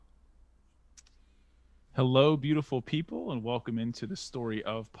Hello, beautiful people, and welcome into the Story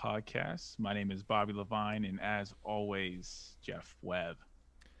of Podcasts. My name is Bobby Levine, and as always, Jeff Webb.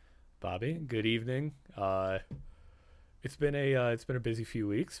 Bobby, good evening. It's been a busy few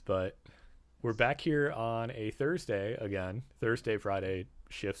weeks, but we're back here on a Thursday again. Thursday, Friday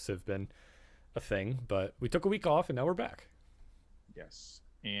shifts have been a thing, but we took a week off and now we're back. Yes,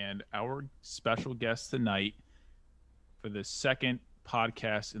 and our special guest tonight for the second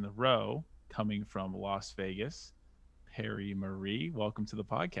podcast in a row, coming from Las Vegas, Pari Marie. Welcome to the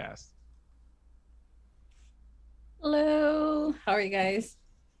podcast. Hello. How are you guys?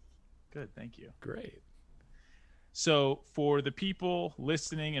 Good, thank you. Great. So, for the people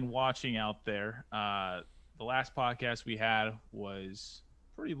listening and watching out there, the last podcast we had was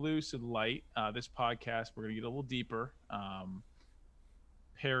pretty loose and light. This podcast, we're going to get a little deeper.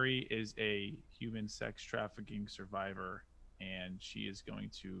 Pari is a human sex trafficking survivor, and she is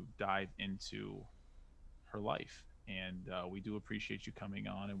going to dive into her life. And we do appreciate you coming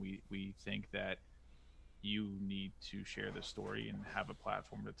on, and we think that you need to share the story and have a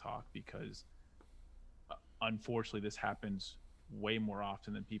platform to talk because unfortunately this happens way more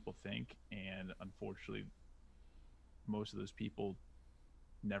often than people think, and unfortunately most of those people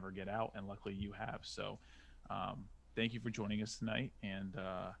never get out, and luckily you have. So thank you for joining us tonight, and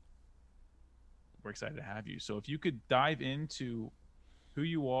we're excited to have you. So if you could dive into who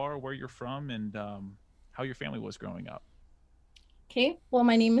you are, where you're from, and how your family was growing up. Okay. Well,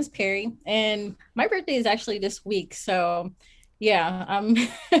 my name is Pari, and my birthday is actually this week. So, yeah.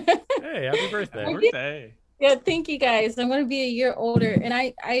 Hey, happy birthday. Happy birthday. Yeah, thank you guys. I'm going to be a year older, and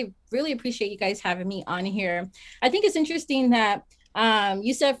I really appreciate you guys having me on here. I think it's interesting that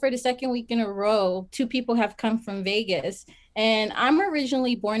you said for the second week in a row, two people have come from Vegas. And I'm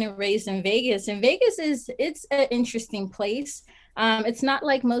originally born and raised in Vegas. And Vegas it's an interesting place. It's not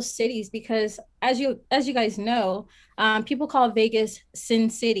like most cities because as you guys know, people call Vegas Sin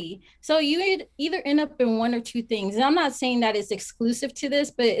City. So you either end up in one or two things. And I'm not saying that it's exclusive to this,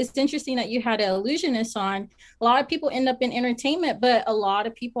 but it's interesting that you had an illusionist on. A lot of people end up in entertainment, but a lot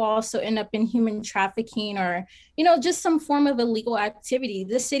of people also end up in human trafficking or, just some form of illegal activity.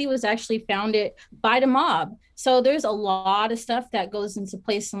 This city was actually founded by the mob. So there's a lot of stuff that goes into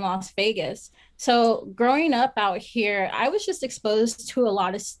place in Las Vegas. So growing up out here, I was just exposed to a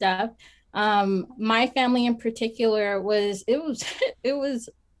lot of stuff. My family in particular it was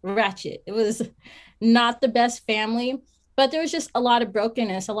ratchet. It was not the best family, but there was just a lot of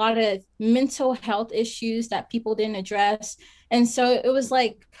brokenness, a lot of mental health issues that people didn't address. And so it was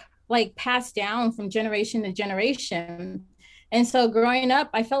like passed down from generation to generation. And so growing up,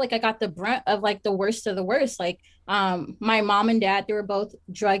 I felt like I got the brunt of like the worst of the worst. Like my mom and dad, they were both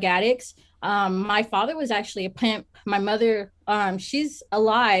drug addicts. My father was actually a pimp. My mother, she's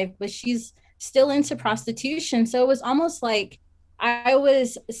alive, but she's still into prostitution. So it was almost like I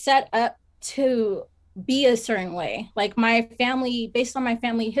was set up to be a certain way. Like my family, based on my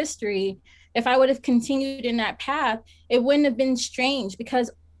family history, if I would have continued in that path, it wouldn't have been strange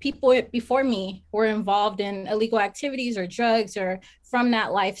because people before me were involved in illegal activities or drugs or from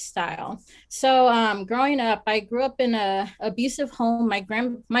that lifestyle. So growing up, I grew up in a abusive home.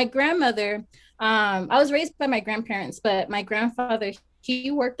 My grandmother, I was raised by my grandparents, but my grandfather,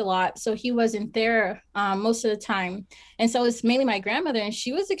 he worked a lot, so he wasn't there most of the time. And so it's mainly my grandmother, and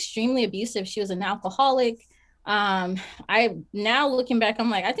she was extremely abusive. She was an alcoholic. I now looking back,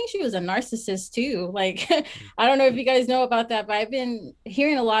 I'm like, I think she was a narcissist too. Like I don't know if you guys know about that, but I've been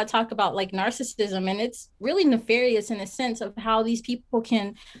hearing a lot of talk about like narcissism, and it's really nefarious in a sense of how these people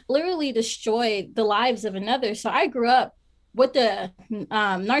can literally destroy the lives of another. So I grew up with the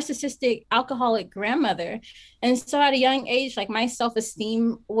narcissistic alcoholic grandmother, and so at a young age, like my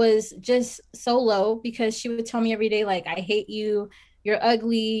self-esteem was just so low because she would tell me every day, like, I hate you, you're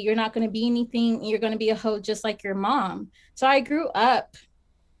ugly, you're not going to be anything, you're going to be a hoe just like your mom. So I grew up,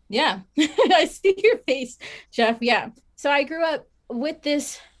 yeah. I see your face, Jeff. Yeah. So I grew up with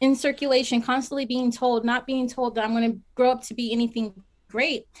this in circulation, constantly being told, not being told that I'm going to grow up to be anything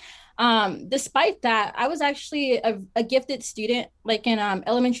great. Despite that, I was actually a gifted student. Like in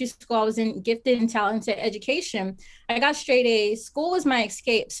elementary school, I was in gifted and talented education. I got straight A's. School was my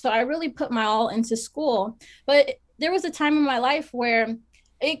escape. So I really put my all into school. But there was a time in my life where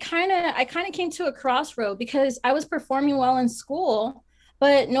I kind of came to a crossroad because I was performing well in school,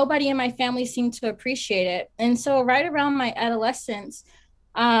 but nobody in my family seemed to appreciate it. And so right around my adolescence,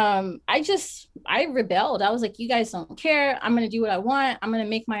 I rebelled. I was like, you guys don't care. I'm gonna do what I want. I'm gonna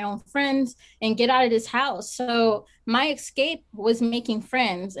make my own friends and get out of this house. So my escape was making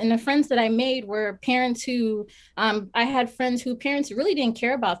friends, and the friends that I made were parents who, I had friends who parents really didn't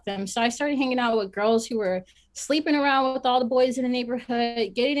care about them. So I started hanging out with girls who were sleeping around with all the boys in the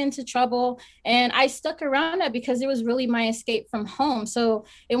neighborhood, getting into trouble. And I stuck around that because it was really my escape from home. So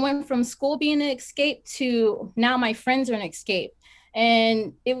it went from school being an escape to now my friends are an escape.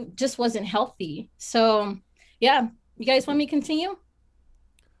 And it just wasn't healthy. So, yeah, you guys want me to continue?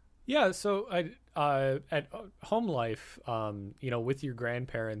 Yeah, so I at home life, with your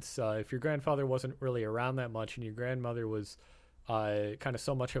grandparents, if your grandfather wasn't really around that much and your grandmother was kind of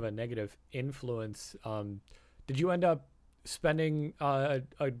so much of a negative influence, did you end up spending a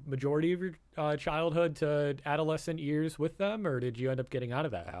majority of your childhood to adolescent years with them, or did you end up getting out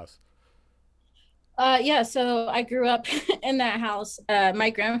of that house? Yeah, so I grew up in that house. My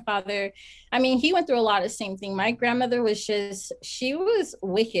grandfather, I mean, he went through a lot of same thing. My grandmother was just, she was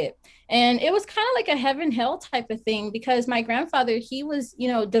wicked. And it was kind of like a heaven hell type of thing because my grandfather, he was,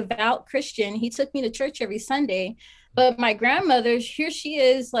 devout Christian. He took me to church every Sunday. But my grandmother, here she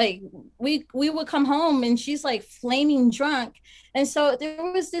is, like we would come home and she's like flaming drunk. And so there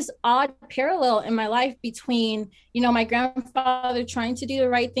was this odd parallel in my life between, my grandfather trying to do the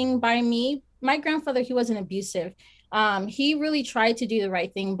right thing by me. My grandfather, he wasn't abusive. He really tried to do the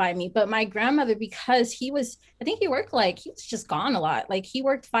right thing by me. But my grandmother, because I think he worked like, he was just gone a lot. Like he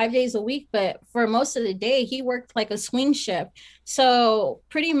worked 5 days a week, but for most of the day, he worked like a swing shift. So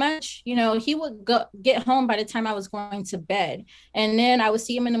pretty much, he would get home by the time I was going to bed. And then I would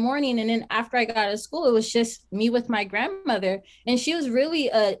see him in the morning. And then after I got out of school, it was just me with my grandmother. And she was really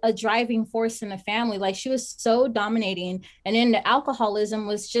a driving force in the family. Like she was so dominating. And then the alcoholism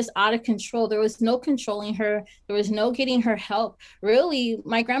was just out of control. There was no controlling her. There was no getting her help. Really,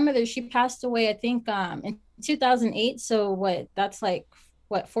 my grandmother, she passed away, I think, in 2008. So that's like,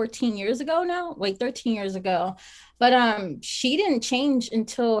 14 years ago now, like 13 years ago. But she didn't change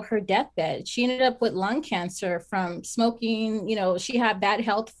until her deathbed. She ended up with lung cancer from smoking. She had bad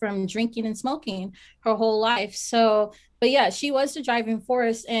health from drinking and smoking her whole life. So, but yeah, she was the driving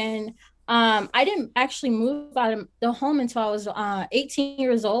force. And I didn't actually move out of the home until I was 18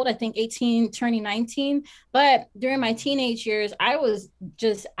 years old. I think 18 turning 19. But during my teenage years, I was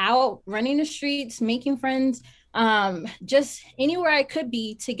just out running the streets, making friends, just anywhere I could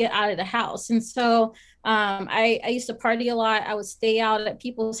be to get out of the house. And so I used to party a lot. I would stay out at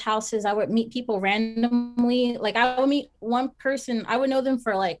people's houses. I would meet people randomly. Like I would meet one person, I would know them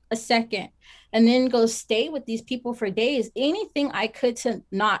for like a second and then go stay with these people for days, anything I could to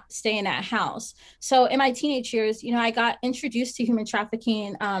not stay in that house. So in my teenage years, I got introduced to human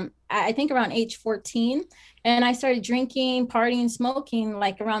trafficking, I think around age 14. And I started drinking, partying, smoking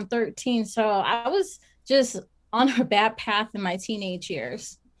like around 13. So I was just on a bad path in my teenage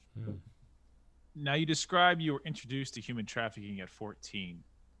years. Hmm. Now you describe you were introduced to human trafficking at 14.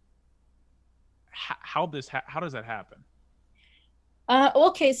 How does that happen?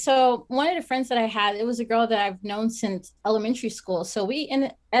 Okay, so one of the friends that I had, it was a girl that I've known since elementary school. So we,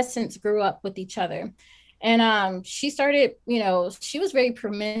 in essence, grew up with each other. And she started, she was very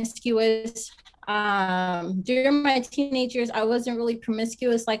promiscuous. During my teenage years, I wasn't really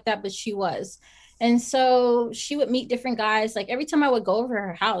promiscuous like that, but she was. And so she would meet different guys. Like every time I would go over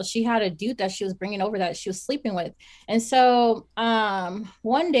her house, she had a dude that she was bringing over that she was sleeping with. And so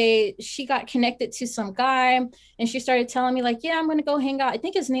one day she got connected to some guy and she started telling me like, yeah, I'm going to go hang out. I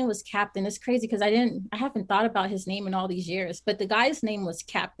think his name was Captain. It's crazy because I haven't thought about his name in all these years, but the guy's name was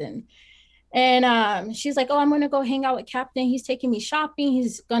Captain. And she's like, oh, I'm going to go hang out with Captain. He's taking me shopping.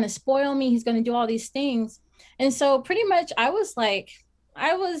 He's going to spoil me. He's going to do all these things. And so pretty much I was like,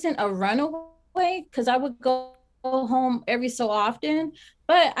 I wasn't a runaway because I would go home every so often.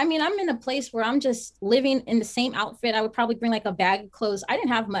 But I mean, I'm in a place where I'm just living in the same outfit. I would probably bring like a bag of clothes. I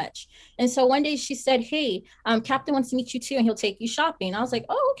didn't have much. And so one day she said, hey, Captain wants to meet you too, and he'll take you shopping. I was like,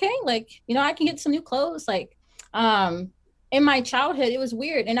 oh, okay. Like, I can get some new clothes. Like, in my childhood, it was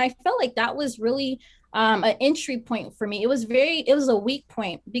weird. And I felt like that was really an entry point for me. It was a weak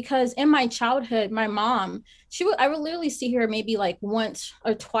point because in my childhood, my mom, I would literally see her maybe like once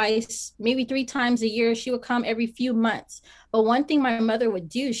or twice, maybe 3 times a year. She would come every few months. But one thing my mother would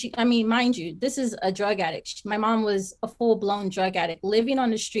do, I mean, mind you, this is a drug addict. My mom was a full blown drug addict living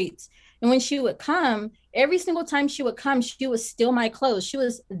on the streets. And when she would come, every single time she would come, she would steal my clothes. She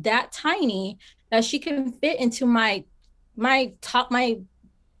was that tiny that she could fit into my top my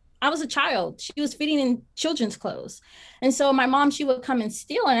I was a child. She was fitting in children's clothes. And so my mom, she would come and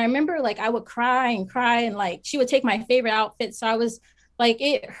steal. And I remember like I would cry and cry and like she would take my favorite outfit. So I was like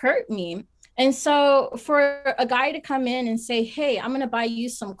it hurt me. And so for a guy to come in and say, hey, I'm going to buy you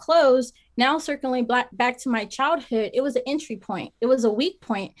some clothes, now circling back to my childhood, it was an entry point. It was a weak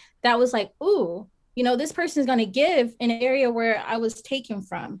point that was like, ooh, this person is going to give in an area where I was taken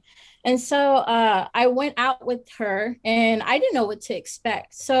from. And so I went out with her and I didn't know what to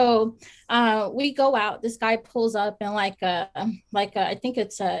expect. So we go out. This guy pulls up in I think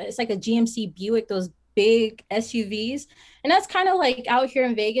it's like a GMC Buick, those big SUVs. And that's kind of like out here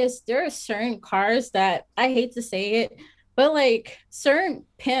in Vegas, there are certain cars that I hate to say it, but like certain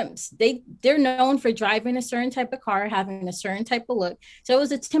pimps, they're known for driving a certain type of car, having a certain type of look. So it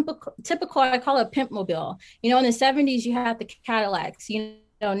was a typical I call it a pimp mobile. In the 70s you had the Cadillacs,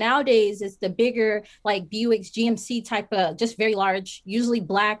 nowadays it's the bigger like Buicks, GMC type of, just very large, usually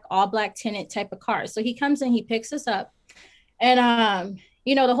black, all black tinted type of car. So he comes in, he picks us up, and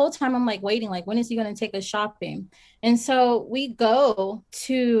the whole time I'm like waiting, like when is he going to take us shopping? And so we go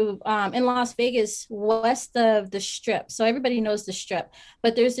to in Las Vegas, west of the Strip. So everybody knows the Strip,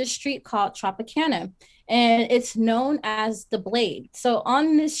 but there's this street called Tropicana, and it's known as the Blade. So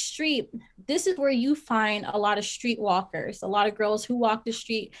on this street, this is where you find a lot of street walkers, a lot of girls who walk the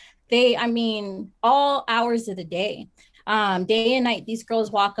street. I mean, all hours of the day. Day and night, these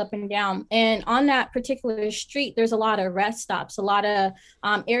girls walk up and down. And on that particular street, there's a lot of rest stops, a lot of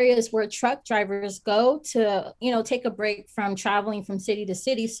areas where truck drivers go to, take a break from traveling from city to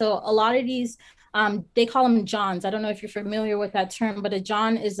city. So a lot of these, they call them Johns. I don't know if you're familiar with that term, but a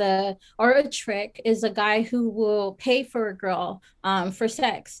John or a trick is a guy who will pay for a girl for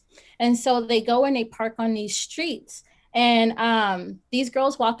sex. And so they go and they park on these streets. And these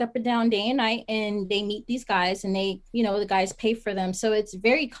girls walk up and down day and night and they meet these guys, and the guys pay for them. So it's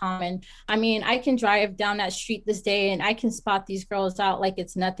very common. I mean, I can drive down that street this day and I can spot these girls out like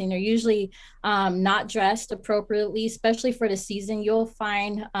it's nothing. They're usually not dressed appropriately, especially for the season. You'll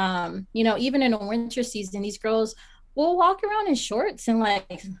find, even in a winter season, these girls will walk around in shorts and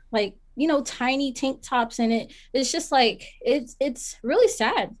like tiny tank tops, and it's just like it's really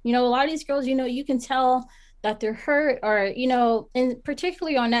sad. A lot of these girls, you can tell that they're hurt, or and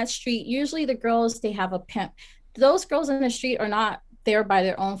particularly on that street, usually the girls, they have a pimp. Those girls in the street are not there by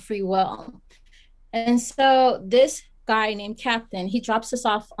their own free will. And so this guy named Captain, he drops us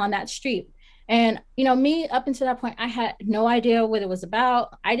off on that street. And me, up until that point, I had no idea what it was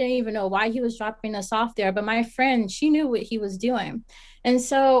about. I didn't even know why he was dropping us off there, but my friend, she knew what he was doing. And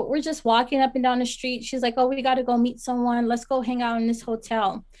so we're just walking up and down the street. She's like, oh, we got to go meet someone, let's go hang out in this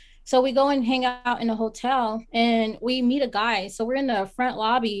hotel. So we go and hang out in a hotel and we meet a guy. So we're in the front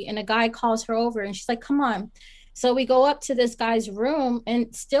lobby and a guy calls her over and she's like, come on. So we go up to this guy's room,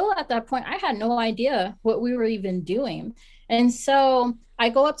 and still at that point, I had no idea what we were even doing. And so I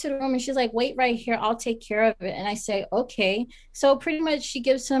go up to the room and she's like, wait right here, I'll take care of it. And I say, okay. So pretty much she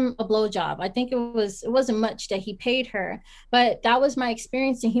gives him a blowjob. I think it wasn't much that he paid her, but that was my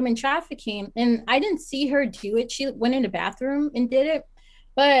experience in human trafficking. And I didn't see her do it. She went in the bathroom and did it.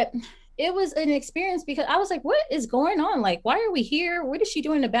 But it was an experience because I was like, what is going on? Like, why are we here? What is she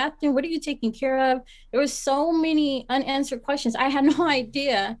doing in the bathroom? What are you taking care of? There was so many unanswered questions. I had no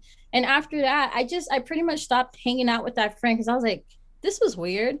idea. And after that, I pretty much stopped hanging out with that friend because I was like, this was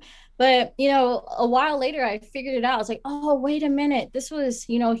weird. But, a while later, I figured it out. I was like, oh, wait a minute. This was,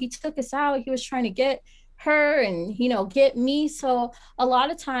 he took us out. He was trying to get her and get me. So a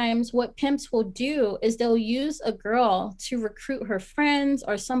lot of times what pimps will do is they'll use a girl to recruit her friends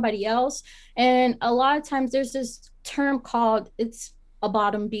or somebody else. And a lot of times there's this term called, it's a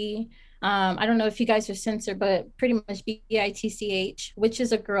bottom B. I don't know if you guys are censored, but pretty much BITCH, which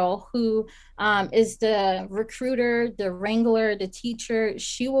is a girl who is the recruiter, the wrangler, the teacher.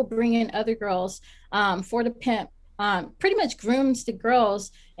 She will bring in other girls for the pimp, pretty much grooms the girls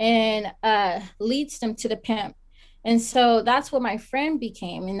and leads them to the pimp. And so that's what my friend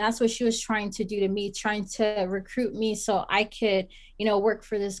became. And that's what she was trying to do to me, trying to recruit me so I could, work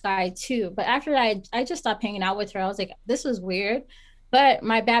for this guy too. But after that, I just stopped hanging out with her. I was like, this was weird. But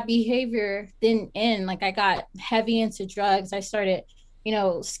my bad behavior didn't end. Like I got heavy into drugs. I started,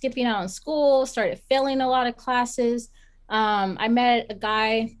 skipping out in school, started failing a lot of classes. I met a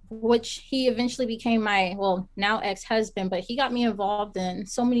guy, which he eventually became my, well, now ex-husband, but he got me involved in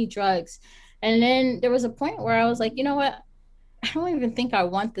so many drugs. And then there was a point where I was like, you know what? I don't even think I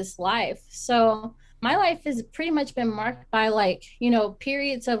want this life. So my life has pretty much been marked by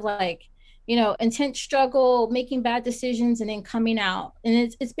periods of intense struggle, making bad decisions, and then coming out.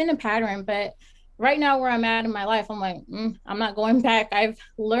 And it's been a pattern, but right now where I'm at in my life, I'm like, I'm not going back. I've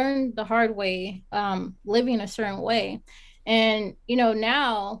learned the hard way, living a certain way. And,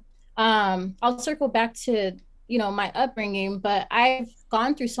 now I'll circle back to, my upbringing, but I've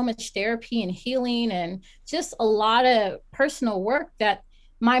gone through so much therapy and healing and just a lot of personal work that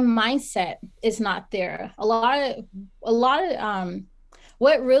my mindset is not there. A lot of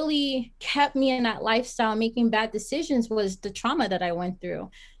what really kept me in that lifestyle making bad decisions was the trauma that I went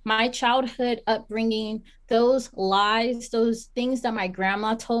through. My childhood upbringing, those lies, those things that my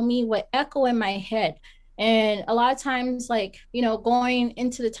grandma told me would echo in my head. And a lot of times, like, going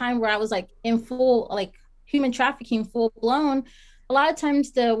into the time where I was like in full, like human trafficking, full blown, a lot of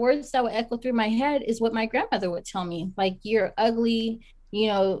times the words that would echo through my head is what my grandmother would tell me, like, you're ugly,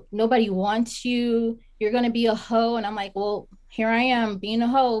 nobody wants you, you're going to be a hoe. And I'm like, well, here I am being a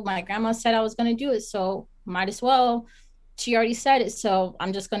hoe. My grandma said I was going to do it, so might as well. She already said it, so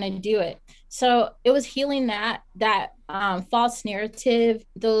I'm just going to do it. So it was healing that false narrative,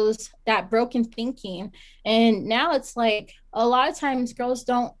 that broken thinking. And now it's like a lot of times girls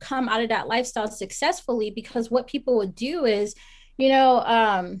don't come out of that lifestyle successfully because what people would do is,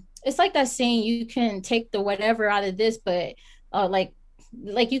 it's like that saying, you can take the whatever out of this, but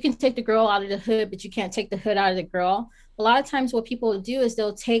like you can take the girl out of the hood, but you can't take the hood out of the girl. A lot of times what people will do is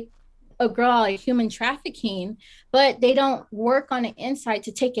they'll take a girl out of human trafficking, but they don't work on the inside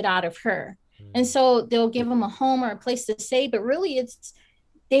to take it out of her. And so they'll give them a home or a place to stay, but really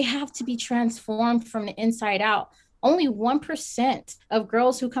they have to be transformed from the inside out. Only 1% of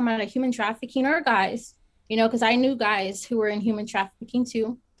girls who come out of human trafficking are guys, because I knew guys who were in human trafficking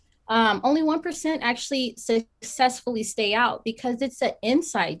too. Only 1% actually successfully stay out because it's an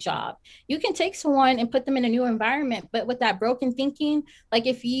inside job. You can take someone and put them in a new environment, but with that broken thinking, like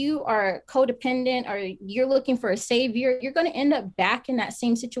if you are codependent or you're looking for a savior, you're going to end up back in that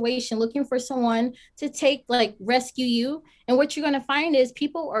same situation, looking for someone to rescue you. And what you're going to find is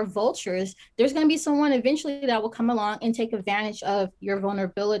people are vultures. There's going to be someone eventually that will come along and take advantage of your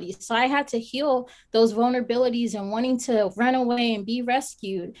vulnerabilities. So I had to heal those vulnerabilities and wanting to run away and be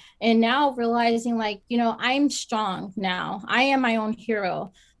rescued. And now realizing, like, I'm strong now. I am my own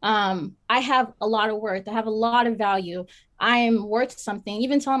hero. I have a lot of worth. I have a lot of value. I am worth something.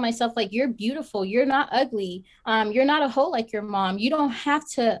 Even telling myself, like, you're beautiful. You're not ugly. You're not a hoe like your mom. You don't have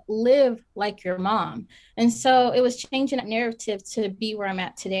to live like your mom. And so it was changing that narrative to be where I'm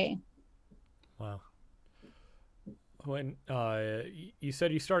at today. Wow. When you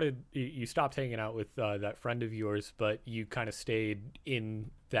said you stopped hanging out with that friend of yours, but you kind of stayed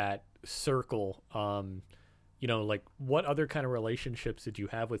in that circle. Like, what other kind of relationships did you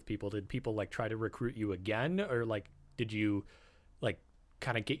have with people? Did people like try to recruit you again, or like did you like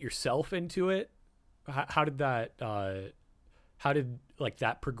kind of get yourself into it? How did that like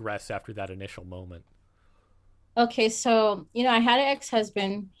that progress after that initial moment? Okay, so I had an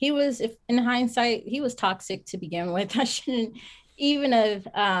ex-husband. He was, if in hindsight, he was toxic to begin with. I shouldn't even have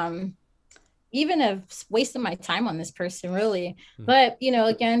wasted my time on this person, really. But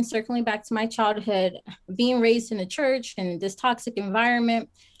again, circling back to my childhood, being raised in a church and this toxic environment,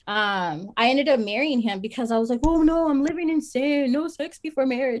 I ended up marrying him because I was like, oh no, I'm living in sin, no sex before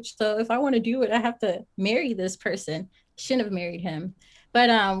marriage. So if I want to do it, I have to marry this person. Shouldn't have married him.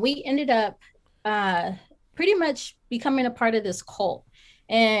 But we ended up pretty much becoming a part of this cult.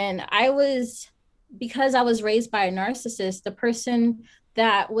 And because I was raised by a narcissist, the person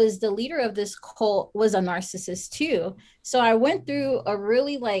that was the leader of this cult was a narcissist too. So I went through a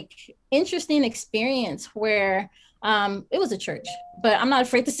really interesting experience where it was a church, but I'm not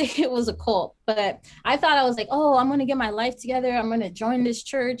afraid to say it was a cult. But I thought, I was like, oh, I'm going to get my life together. I'm going to join this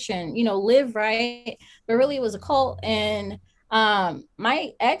church and, live right. But really it was a cult. And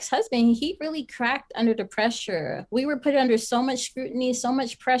my ex-husband, he really cracked under the pressure. We were put under so much scrutiny, so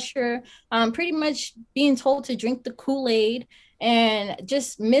much pressure, pretty much being told to drink the Kool-Aid and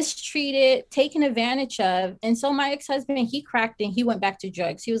just mistreated, taken advantage of. And so my ex-husband, he cracked and he went back to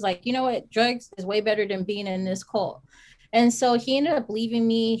drugs. He was like, you know what? Drugs is way better than being in this cult. And so he ended up leaving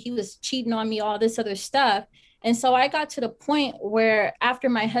me. He was cheating on me, all this other stuff. And so I got to the point where after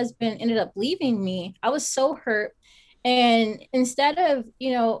my husband ended up leaving me, I was so hurt. And instead of,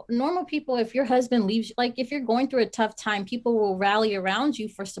 normal people, if your husband leaves, like if you're going through a tough time, people will rally around you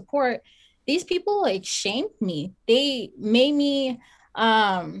for support. These people shamed me. They made me,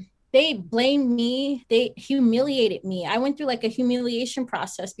 they blamed me. They humiliated me. I went through a humiliation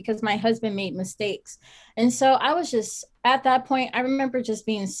process because my husband made mistakes. And so I was just at that point, I remember just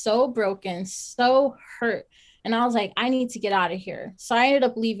being so broken, so hurt. And I was like, I need to get out of here. So I ended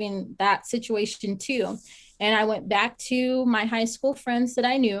up leaving that situation too. And I went back to my high school friends that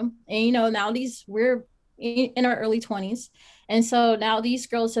I knew. And, now we're in our early 20s. And so now these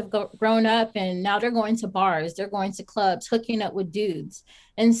girls have grown up, and now they're going to bars, they're going to clubs, hooking up with dudes.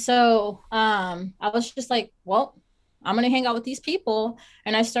 And so I was just like, well, I'm going to hang out with these people.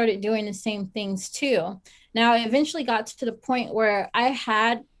 And I started doing the same things too. Now, I eventually got to the point where I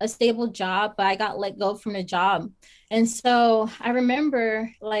had a stable job, but I got let go from the job. And so I remember,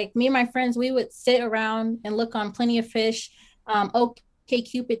 like, me and my friends, we would sit around and look on Plenty of Fish, OK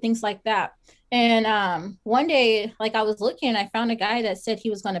Cupid, things like that. And one day, like, I was looking, I found a guy that said he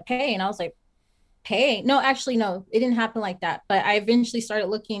was going to pay. And I was like, pay? No, actually, no, it didn't happen like that. But I eventually started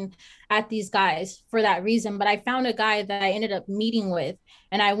looking at these guys for that reason. But I found a guy that I ended up meeting with,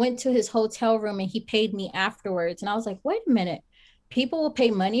 and I went to his hotel room and he paid me afterwards. And I was like, wait a minute, people will pay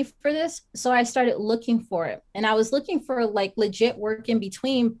money for this? So I started looking for it, and I was looking for like legit work in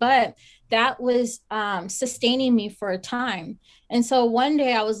between, but that was sustaining me for a time. And so one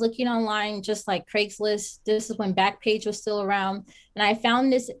day I was looking online, just like Craigslist. This is when Backpage was still around, and I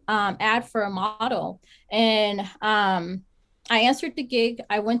found this ad for a model. And I answered the gig.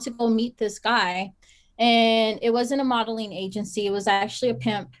 I went to go meet this guy, and it wasn't a modeling agency. It was actually a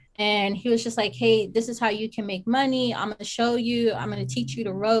pimp. And he was just like, hey, this is how you can make money. I'm going to show you, I'm going to teach you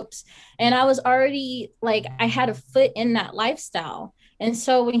the ropes. And I was already like, I had a foot in that lifestyle. And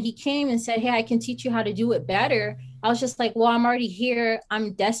so when he came and said, hey, I can teach you how to do it better, I was just like, well, I'm already here.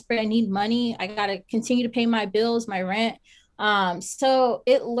 I'm desperate. I need money. I got to continue to pay my bills, my rent. So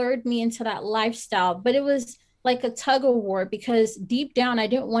it lured me into that lifestyle, but it was like a tug of war, because deep down I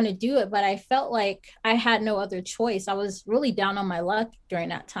didn't want to do it, but I felt like I had no other choice. I was really down on my luck during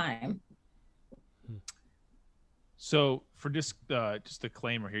that time. So for just a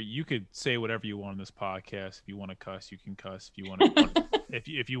disclaimer here, you could say whatever you want on this podcast. If you want to cuss, you can cuss. If you want to,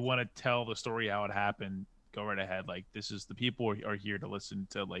 if you want to tell the story how it happened, go right ahead. Like, this is, the people are here to listen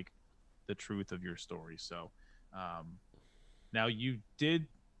to like the truth of your story. So, now you did,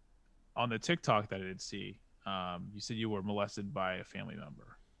 on the TikTok that I did see, you said you were molested by a family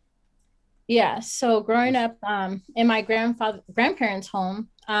member. Yeah. So growing up in my grandparents' home,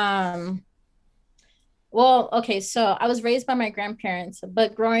 well, okay, so I was raised by my grandparents,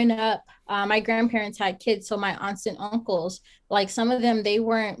 but growing up, my grandparents had kids. So my aunts and uncles, like some of them, they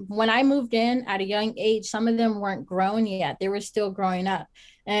weren't, when I moved in at a young age, some of them weren't grown yet. They were still growing up.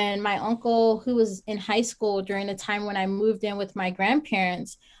 And my uncle, who was in high school during the time when I moved in with my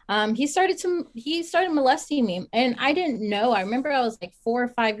grandparents, he started molesting me, and I didn't know. I remember I was like 4 or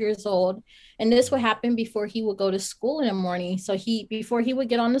 5 years old, and this would happen before he would go to school in the morning. So before he would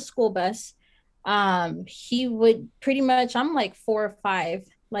get on the school bus, he would pretty much, I'm like 4 or 5,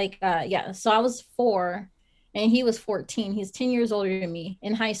 like yeah, so I was 4 and he was 14. He's 10 years older than me,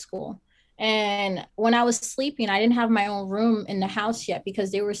 in high school. And when I was sleeping, I didn't have my own room in the house yet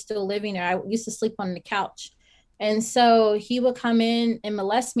because they were still living there. I used to sleep on the couch. And so he would come in and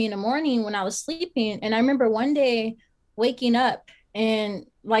molest me in the morning when I was sleeping. And I remember one day waking up, and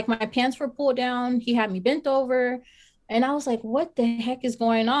like my pants were pulled down, he had me bent over, and I was like, what the heck is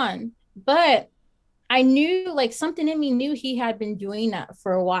going on? But I knew, like, something in me knew he had been doing that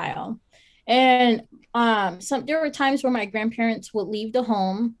for a while. And there were times where my grandparents would leave the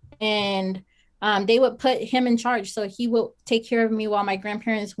home, and they would put him in charge. So he would take care of me while my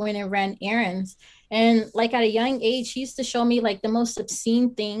grandparents went and ran errands. And like at a young age, he used to show me like the most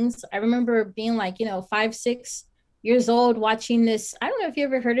obscene things. I remember being like, 5, 6 years old, watching this. I don't know if you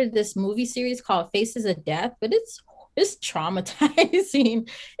ever heard of this movie series called Faces of Death, but it's traumatizing.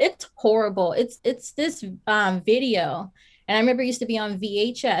 It's horrible. It's this video. And I remember it used to be on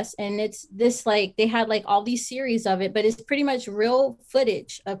VHS, and it's this, like, they had like all these series of it, but it's pretty much real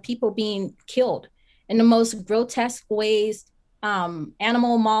footage of people being killed in the most grotesque ways,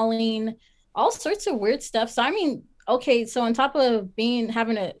 animal mauling, all sorts of weird stuff. So I mean, okay, so on top of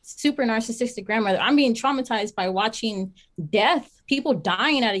having a super narcissistic grandmother, I'm being traumatized by watching death, people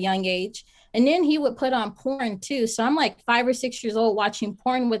dying at a young age. And then he would put on porn too. So I'm like 5 or 6 years old watching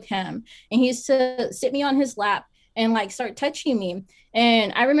porn with him. And he used to sit me on his lap and like start touching me.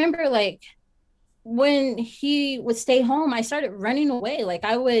 And I remember, like, when he would stay home, I started running away. Like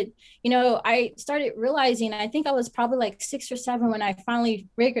I would, I started realizing, I think I was probably like 6 or 7 when I finally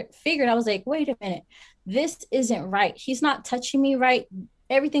figured, I was like, wait a minute, this isn't right. He's not touching me right.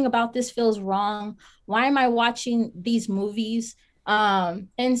 Everything about this feels wrong. Why am I watching these movies?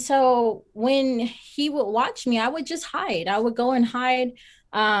 And so when he would watch me, I would just hide. I would go and hide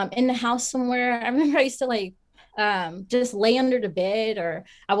in the house somewhere. I remember I used to like just lay under the bed, or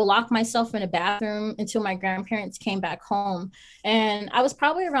I would lock myself in a bathroom until my grandparents came back home. And I was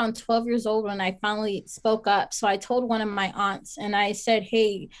probably around 12 years old when I finally spoke up. So I told one of my aunts, and I said,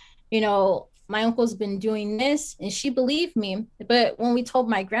 hey, my uncle's been doing this, and she believed me. But when we told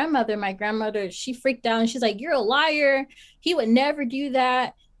my grandmother, she freaked out and she's like, you're a liar. He would never do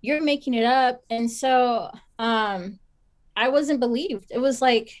that. You're making it up. And so I wasn't believed. It was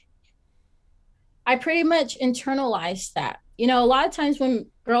like I pretty much internalized that. You know, a lot of times when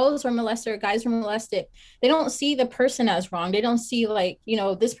girls are molested or guys are molested, they don't see the person as wrong. They don't see, like, you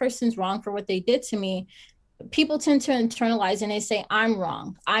know, this person's wrong for what they did to me. People tend to internalize and they say, I'm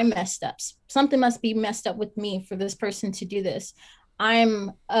wrong. I messed up. Something must be messed up with me for this person to do this.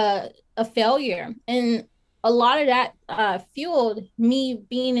 I'm a failure. And a lot of that fueled me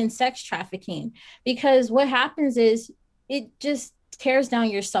being in sex trafficking, because what happens is it just tears down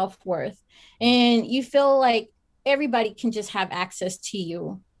your self-worth, and you feel like everybody can just have access to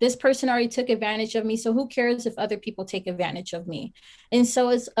you. This person already took advantage of me, so who cares if other people take advantage of me? And so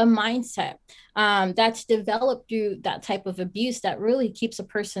it's a mindset that's developed through that type of abuse that really keeps a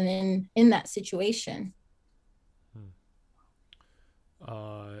person in that situation.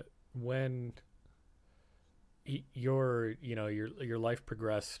 When your life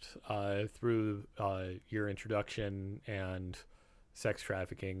progressed through your introduction and sex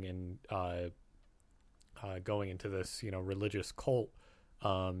trafficking and going into this religious cult,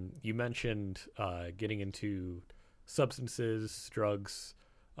 you mentioned getting into substances, drugs,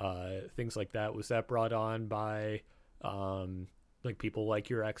 things like that. Was that brought on by like people like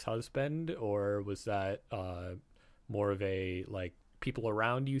your ex-husband, or was that more of a like people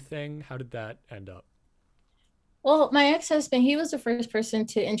around you thing? How did that end up? Well, my ex-husband, he was the first person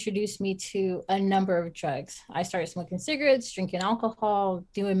to introduce me to a number of drugs. I started smoking cigarettes, drinking alcohol,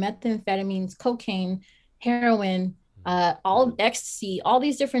 doing methamphetamines, cocaine, heroin, all ecstasy, all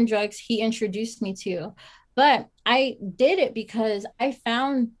these different drugs he introduced me to. But I did it because I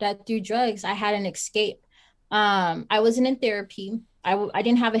found that through drugs, I had an escape. I wasn't in therapy. I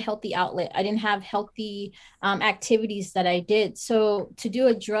didn't have a healthy outlet. I didn't have healthy activities that I did. So to do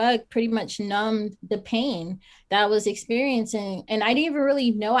a drug pretty much numbed the pain that I was experiencing. And I didn't even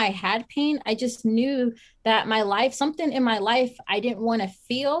really know I had pain. I just knew that my life, something in my life, I didn't want to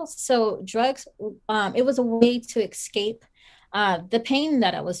feel. So drugs, it was a way to escape the pain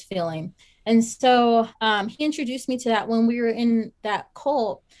that I was feeling. And so he introduced me to that when we were in that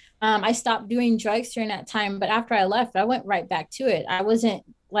cult. I stopped doing drugs during that time, but after I left, I went right back to it. I wasn't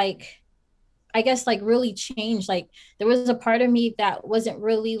like, I guess, like really changed. Like there was a part of me that wasn't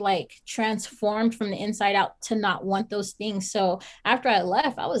really like transformed from the inside out to not want those things. So after I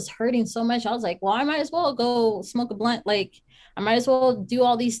left, I was hurting so much. I was like, well, I might as well go smoke a blunt. Like I might as well do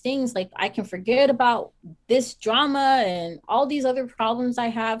all these things. Like I can forget about this drama and all these other problems I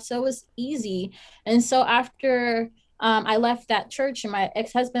have. So it was easy. And so after I left that church and my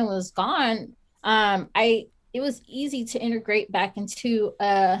ex-husband was gone, I it was easy to integrate back into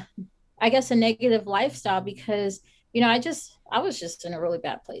I guess a negative lifestyle, because I was just in a really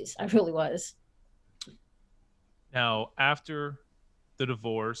bad place. I really was. Now, after the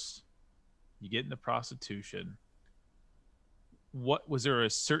divorce, you get into prostitution. What was there a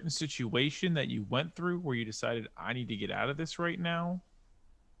certain situation that you went through where you decided I need to get out of this right now?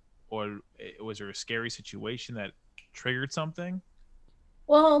 Or was there a scary situation that triggered something?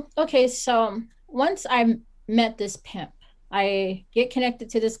 Well, okay, so once I met this pimp, I get connected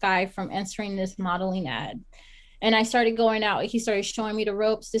to this guy from answering this modeling ad. And I started going out. He started showing me the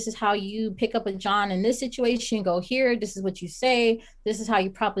ropes. This is how you pick up a John in this situation. Go here. This is what you say. This is how you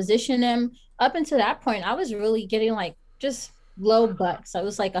proposition them. Up until that point, I was really getting like just low bucks. I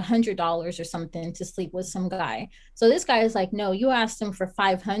was like $100 or something to sleep with some guy. So this guy is like, no, you asked them for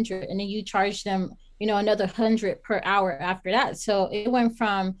 500, and then you charge them, another 100 per hour after that. So it went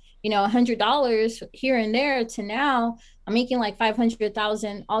from, $100 here and there to now I'm making like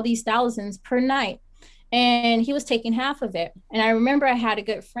 500,000, all these thousands per night. And he was taking half of it. And I remember I had a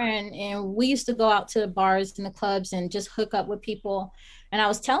good friend, and we used to go out to the bars and the clubs and just hook up with people. And I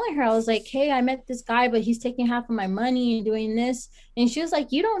was telling her, I was like, hey, I met this guy, but he's taking half of my money and doing this. And she was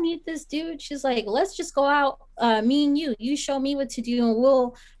like, you don't need this dude. She's like, let's just go out, me and you show me what to do,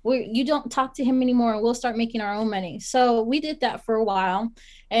 and you don't talk to him anymore, and we'll start making our own money. So we did that for a while.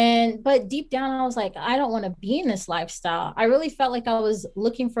 But deep down, I was like, I don't want to be in this lifestyle. I really felt like I was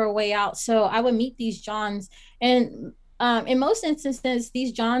looking for a way out. So I would meet these Johns, and in most instances,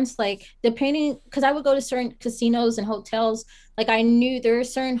 these Johns, like depending, because I would go to certain casinos and hotels. Like I knew there are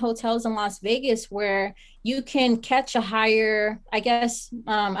certain hotels in Las Vegas where you can catch a higher, I guess,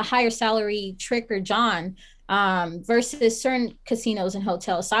 a higher salary trick or John versus certain casinos and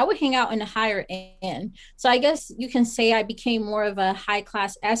hotels. So I would hang out in the higher end. So I guess you can say I became more of a high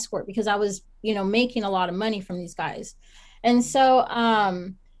class escort because I was, making a lot of money from these guys. And so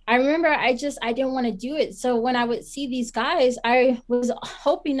I remember I didn't want to do it. So when I would see these guys, I was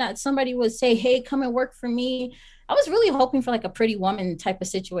hoping that somebody would say, "Hey, come and work for me." I was really hoping for like a Pretty Woman type of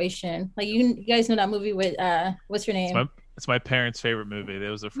situation. Like you guys know that movie with what's her It's my name? it's my parents' favorite movie. That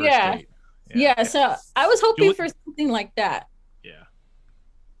was their first Yeah. date. Yeah. Yeah, so I was hoping Julie. for something like that.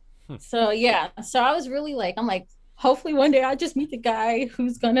 Yeah. So yeah, so I was really like, I'm like, hopefully one day I just meet the guy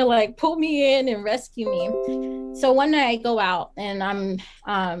who's gonna like pull me in and rescue me. So one night I go out and I'm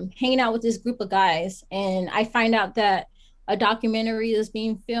hanging out with this group of guys, and I find out that a documentary is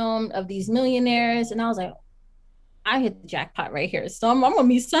being filmed of these millionaires, and I was like, I hit the jackpot right here. So I'm gonna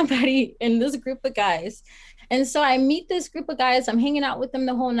meet somebody in this group of guys. And so I meet this group of guys. I'm hanging out with them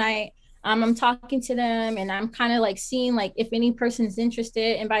the whole night. I'm talking to them and I'm kind of like seeing like if any person's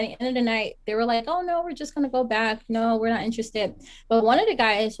interested. And by the end of the night, they were like, "Oh no, we're just gonna go back. No, we're not interested." But one of the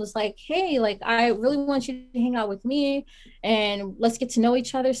guys was like, "Hey, like I really want you to hang out with me and let's get to know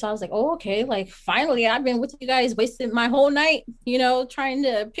each other." So I was like, "Oh, okay, like finally I've been with you guys, wasted my whole night, trying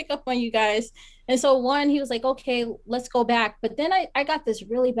to pick up on you guys." And so one, he was like, "Okay, let's go back." But then I got this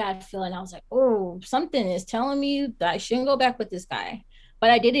really bad feeling. I was like, "Oh, something is telling me that I shouldn't go back with this guy." But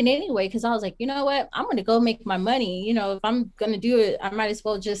I did it anyway because I was like, you know what? I'm gonna go make my money. If I'm gonna do it, I might as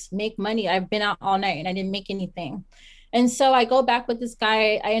well just make money. I've been out all night and I didn't make anything. And so I go back with this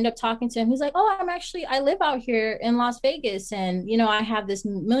guy. I end up talking to him. He's like, "Oh, I live out here in Las Vegas. And, I have this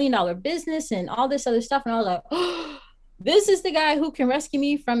 $1 million business and all this other stuff." And I was like, "Oh, this is the guy who can rescue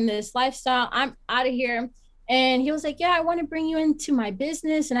me from this lifestyle. I'm out of here." And he was like, "Yeah, I want to bring you into my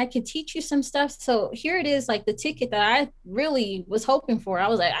business and I can teach you some stuff." So here it is, like the ticket that I really was hoping for. I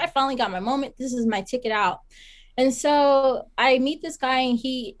was like, I finally got my moment. This is my ticket out. And so I meet this guy and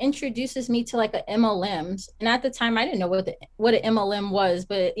he introduces me to like a MLMs. And at the time I didn't know what an MLM was,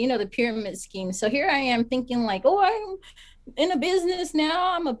 but the pyramid scheme. So here I am thinking like, "Oh, I'm in a business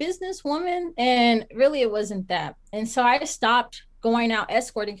now. I'm a businesswoman." And really it wasn't that. And so I stopped going out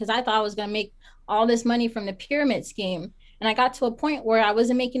escorting because I thought I was going to make all this money from the pyramid scheme. And I got to a point where I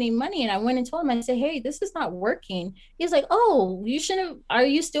wasn't making any money. And I went and told him, I said, "Hey, this is not working." He's like, "Oh, you shouldn't. Are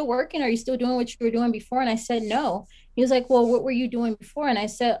you still working? Are you still doing what you were doing before?" And I said, "No." He was like, "Well, what were you doing before?" And I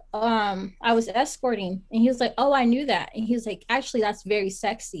said, I was escorting." And he was like, "Oh, I knew that." And he was like, "Actually, that's very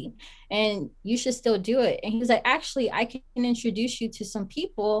sexy and you should still do it." And he was like, "Actually, I can introduce you to some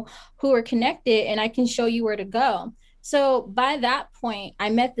people who are connected and I can show you where to go." So by that point, I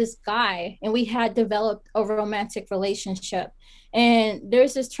met this guy and we had developed a romantic relationship. And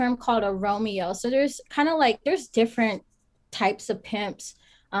there's this term called a Romeo. So there's kind of like, there's different types of pimps,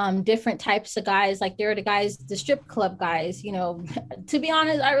 different types of guys. Like there are the guys, the strip club guys, to be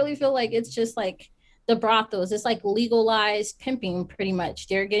honest, I really feel like it's just like the brothels. It's like legalized pimping pretty much.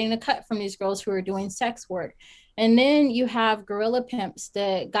 They're getting a cut from these girls who are doing sex work. And then you have gorilla pimps.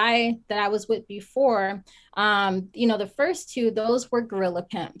 The guy that I was with before, the first two, those were gorilla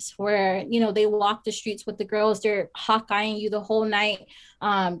pimps where, they walk the streets with the girls. They're hawk-eyeing you the whole night.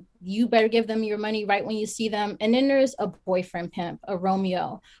 You better give them your money right when you see them. And then there's a boyfriend pimp, a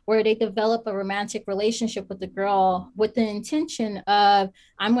Romeo, where they develop a romantic relationship with the girl with the intention of,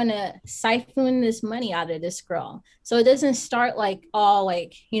 I'm going to siphon this money out of this girl. So it doesn't start like all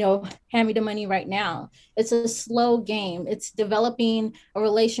like, hand me the money right now. It's a slow game. It's developing a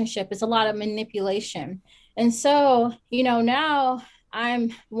relationship. It's a lot of manipulation. And so, now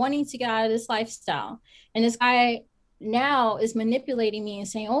I'm wanting to get out of this lifestyle. And this guy now is manipulating me and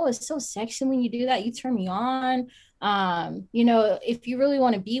saying, "Oh, it's so sexy when you do that. You turn me on. If you really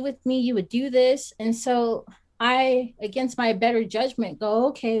want to be with me, you would do this." And so I, against my better judgment, go,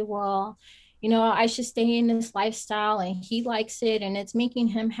 "Okay, well, I should stay in this lifestyle and he likes it and it's making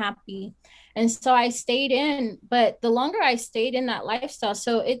him happy." And so I stayed in, but the longer I stayed in that lifestyle,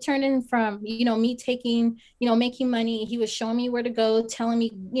 so it turned in from, me taking, making money. He was showing me where to go, telling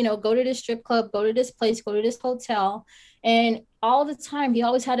me, go to this strip club, go to this place, go to this hotel. And all the time, he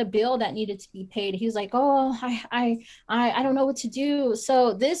always had a bill that needed to be paid. He was like, "Oh, I don't know what to do."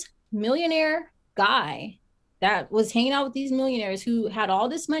 So this millionaire guy that was hanging out with these millionaires who had all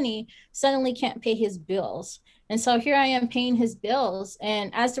this money suddenly can't pay his bills. And so here I am paying his bills.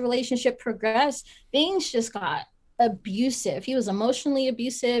 And as the relationship progressed, things just got abusive. He was emotionally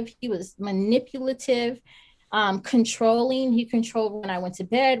abusive. He was manipulative, controlling. He controlled when I went to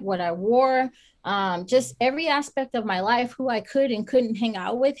bed, what I wore, just every aspect of my life, who I could and couldn't hang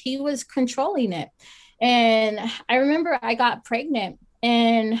out with. He was controlling it. And I remember I got pregnant.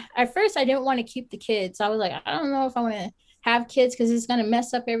 And at first, I didn't want to keep the kids. I was like, I don't know if I want to have kids because it's going to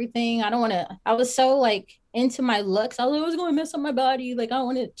mess up everything. I don't want to. I was so like into my looks. I was like, "Oh, it's going to mess up my body. Like, I don't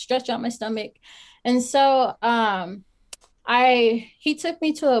want to stretch out my stomach." And so he took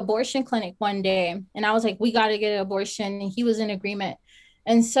me to an abortion clinic one day and I was like, we got to get an abortion. And he was in agreement.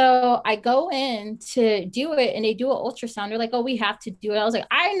 And so I go in to do it and they do an ultrasound. They're like, oh, we have to do it. I was like,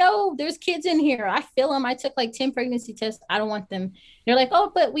 I know there's kids in here. I feel them. I took like 10 pregnancy tests. I don't want them. They're like,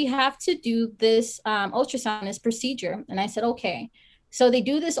 oh, but we have to do this ultrasound, this procedure. And I said, okay. So they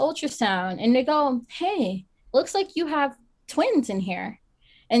do this ultrasound and they go, hey, looks like you have twins in here.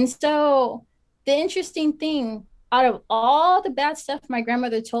 And so the interesting thing, out of all the bad stuff my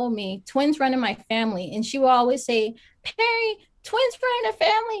grandmother told me, twins run in my family. And she will always say, Perry, twins run in a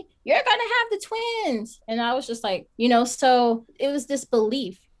family. You're going to have the twins. And I was just like, so it was this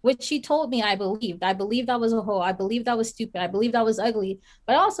belief, which she told me I believed. I believed I was a hoe. I believed I was stupid. I believed I was ugly,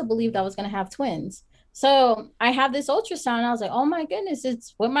 but I also believed I was going to have twins. So I have this ultrasound. I was like, oh my goodness,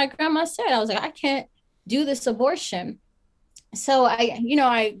 it's what my grandma said. I was like, I can't do this abortion. So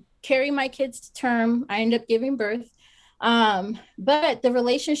I carry my kids to term. I end up giving birth. But the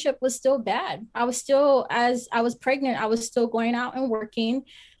relationship was still bad. I was still, as I was pregnant, I was still going out and working.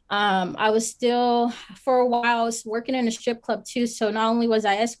 I was still, for a while, I was working in a strip club too. So not only was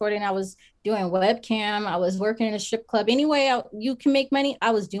I escorting, I was doing webcam, I was working in a strip club. Any way you can make money,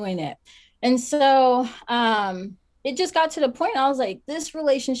 I was doing it. And so it just got to the point I was like, this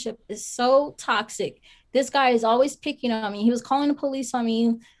relationship is so toxic. This guy is always picking on me. He was calling the police on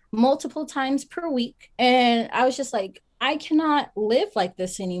me multiple times per week. And I was just like, I cannot live like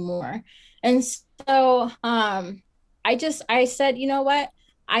this anymore. And so I said, you know what?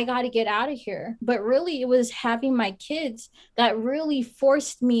 I got to get out of here. But really, it was having my kids that really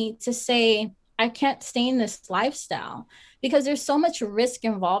forced me to say, I can't stay in this lifestyle because there's so much risk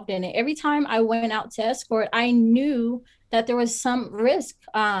involved in it. Every time I went out to escort, I knew that there was some risk.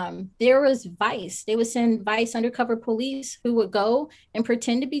 There was Vice. They would send Vice undercover police who would go and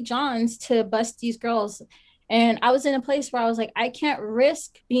pretend to be Johns to bust these girls. And I was in a place where I was like, I can't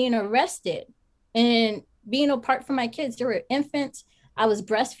risk being arrested and being apart from my kids. They were infants. I was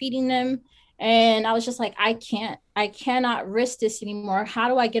breastfeeding them. And I was just like, I cannot risk this anymore. How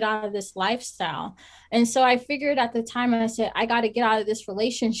do I get out of this lifestyle? And so I figured at the time, I said, I got to get out of this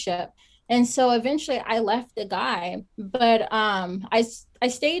relationship. And so eventually I left the guy, but I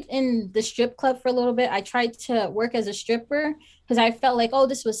stayed in the strip club for a little bit. I tried to work as a stripper because I felt like, oh,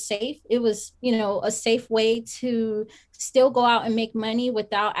 this was safe. It was, a safe way to still go out and make money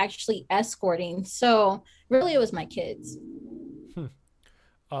without actually escorting. So really, it was my kids. Hmm.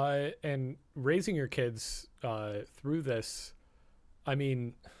 And raising your kids through this, I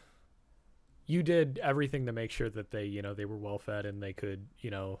mean, you did everything to make sure that they were well fed and they could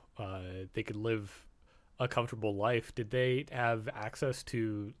live a comfortable life. Did they have access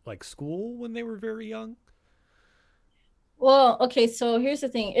to like school when they were very young? Well, okay, so here's the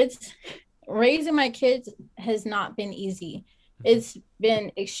thing. It's raising my kids has not been easy. It's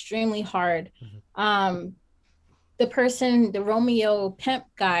been extremely hard. Um, the Romeo pimp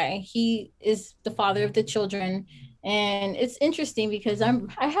guy, he is the father of the children. And it's interesting because I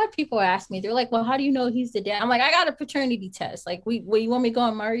had people ask me, they're like, well, how do you know he's the dad? I'm like, I got a paternity test. Like, you want me to go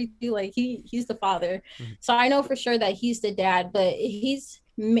on Murray? Like, he's the father. Mm-hmm. So I know for sure that he's the dad, but he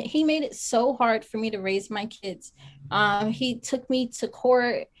made it so hard for me to raise my kids. He took me to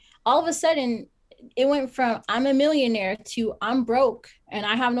court. All of a sudden, it went from I'm a millionaire to I'm broke and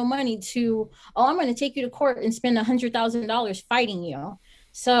I have no money to, oh, I'm going to take you to court and spend $100,000 fighting you.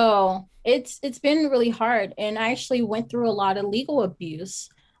 So it's been really hard. And I actually went through a lot of legal abuse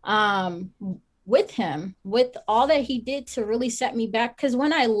with him, with all that he did to really set me back. Because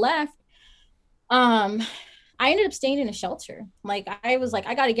when I left, I ended up staying in a shelter. Like I was like,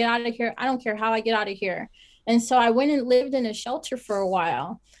 I got to get out of here. I don't care how I get out of here. And so I went and lived in a shelter for a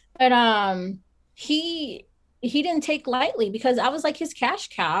while. But he didn't take lightly because I was like his cash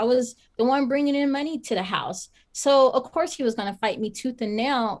cow. I was the one bringing in money to the house. So of course he was going to fight me tooth and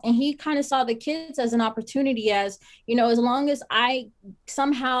nail. And he kind of saw the kids as an opportunity, as, as long as I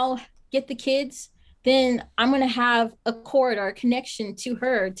somehow get the kids, then I'm going to have a cord or a connection to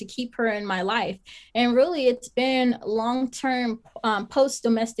her to keep her in my life. And really, it's been long-term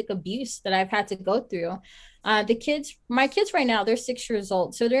post-domestic abuse that I've had to go through. My kids right now, they're 6 years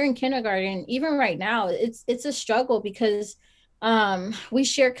old. So they're in kindergarten. Even right now, it's a struggle because we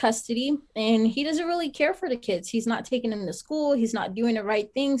share custody and he doesn't really care for the kids. He's not taking them to school. He's not doing the right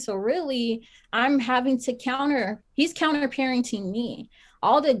thing. So really, I'm having to he's counter parenting me.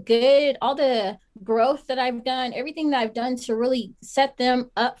 All the growth that I've done, everything that I've done to really set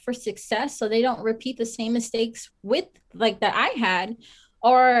them up for success so they don't repeat the same mistakes with like that I had,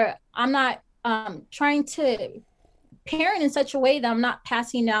 or I'm not trying to parent in such a way that I'm not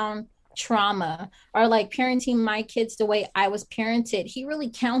passing down trauma or like parenting my kids the way I was parented. He really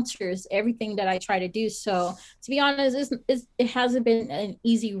counters everything that I try to do. So to be honest, it hasn't been an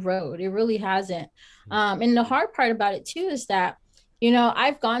easy road. It really hasn't. And the hard part about it too is that,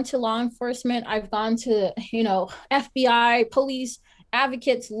 I've gone to law enforcement, I've gone to, FBI, police,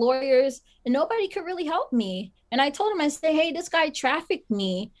 advocates, lawyers, and nobody could really help me. And I told him, I said, hey, this guy trafficked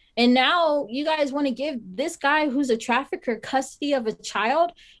me. And now you guys want to give this guy who's a trafficker custody of a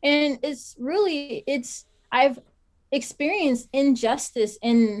child. And I've experienced injustice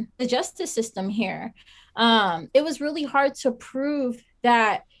in the justice system here. It was really hard to prove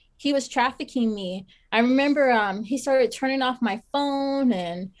that he was trafficking me. I remember he started turning off my phone,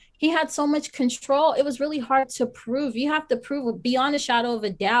 and he had so much control. It was really hard to prove. You have to prove beyond a shadow of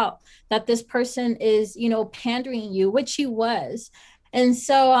a doubt that this person is, pandering you, which he was. And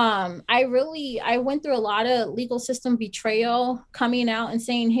so I went through a lot of legal system betrayal, coming out and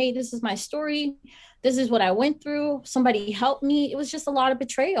saying, hey, this is my story. This is what I went through. Somebody helped me. It was just a lot of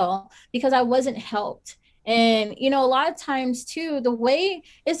betrayal because I wasn't helped. And, a lot of times too, the way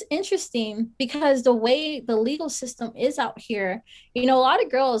it's interesting because the way the legal system is out here, a lot of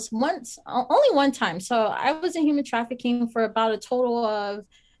girls only one time. So I was in human trafficking for about a total of,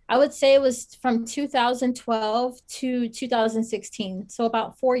 I would say it was from 2012 to 2016. So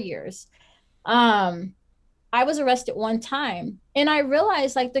about 4 years. Um, I was arrested one time, and I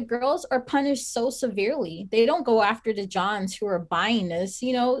realized like the girls are punished so severely. They don't go after the Johns who are buying this,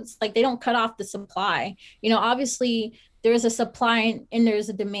 it's like they don't cut off the supply. Obviously there's a supply and there's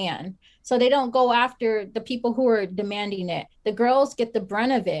a demand. So they don't go after the people who are demanding it. The girls get the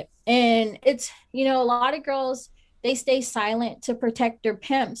brunt of it. And it's, a lot of girls, they stay silent to protect their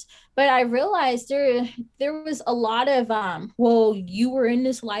pimps. But I realized there was a lot of well, you were in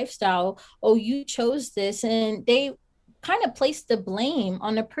this lifestyle, oh, you chose this, and they kind of place the blame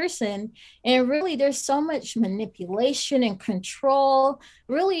on the person. And really there's so much manipulation and control.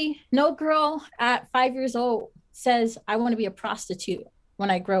 Really, no girl at 5 years old says I want to be a prostitute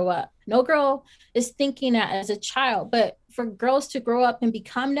when I grow up. No girl is thinking that as a child. But for girls to grow up and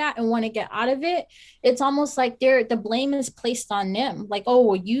become that and want to get out of it, it's almost like the blame is placed on them. Like, oh,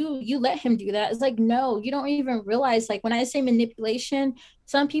 well, you let him do that. It's like, no, you don't even realize, like, when I say manipulation,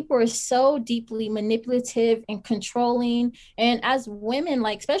 some people are so deeply manipulative and controlling. And as women,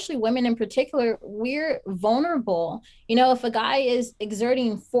 like especially women in particular, we're vulnerable. If a guy is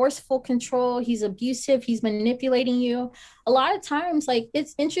exerting forceful control, he's abusive, he's manipulating you, a lot of times, like,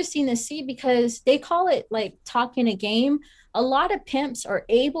 it's interesting to see because they call it like talking a game. A lot of pimps are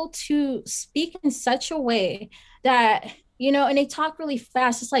able to speak in such a way that, and they talk really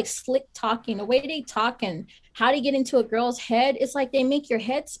fast. It's like slick talking, the way they talk and how to get into a girl's head. It's like they make your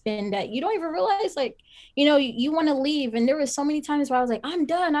head spin that you don't even realize, like, you want to leave. And there was so many times where I was like, I'm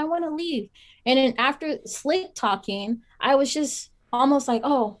done, I want to leave. And then after slick talking, I was just almost like,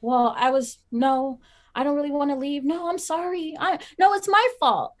 oh, well, no, I don't really want to leave. No, I'm sorry. No, it's my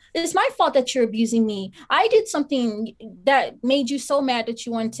fault. It's my fault that you're abusing me. I did something that made you so mad that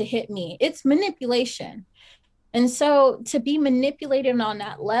you wanted to hit me. It's manipulation. And so to be manipulated on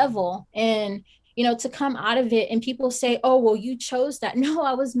that level and, to come out of it and people say, oh, well, you chose that. No,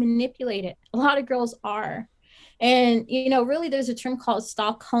 I was manipulated. A lot of girls are. And, really there's a term called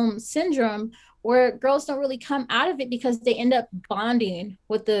Stockholm syndrome where girls don't really come out of it because they end up bonding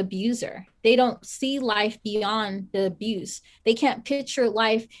with the abuser. They don't see life beyond the abuse. They can't picture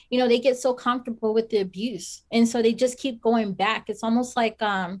life. They get so comfortable with the abuse. And so they just keep going back. It's almost like,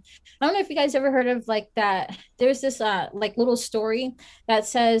 I don't know if you guys ever heard of like that. There's this like little story that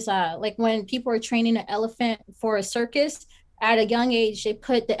says like when people are training an elephant for a circus, at a young age, they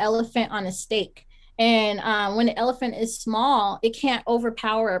put the elephant on a stake. And when the elephant is small, it can't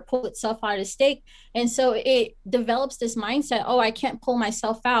overpower or pull itself out of the stake. And so it develops this mindset, oh, I can't pull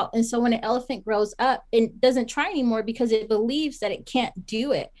myself out. And so when an elephant grows up, it doesn't try anymore because it believes that it can't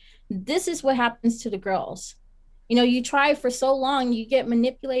do it. This is what happens to the girls. You try for so long, you get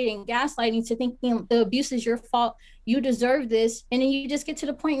manipulated and gaslighting to thinking the abuse is your fault. You deserve this. And then you just get to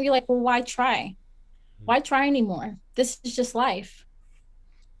the point where you're like, well, why try? Why try anymore? This is just life.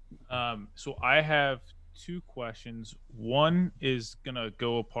 So I have two questions. One is gonna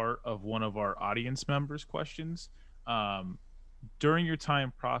go a part of one of our audience members' questions. Um, During your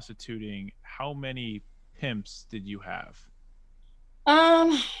time prostituting, how many pimps did you have?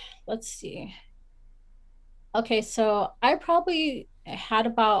 Um, let's see. Okay, so I probably had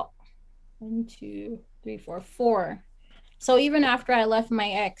about one, two, three, four, four. So even after I left my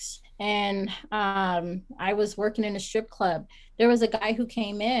ex and I was working in a strip club. There was a guy who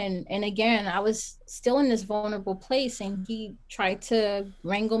came in, and again, I was still in this vulnerable place, and he tried to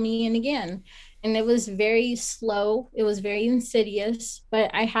wrangle me in again. And it was very slow, it was very insidious,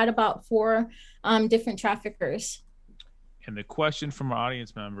 but I had about four different traffickers. And the question from our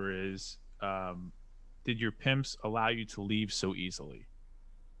audience member is, did your pimps allow you to leave so easily?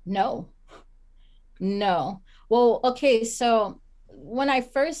 No, no. Well, okay, so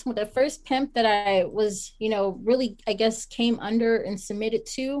the first pimp that I was, really, I guess, came under and submitted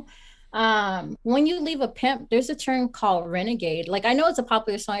to, when you leave a pimp, there's a term called renegade. Like, I know it's a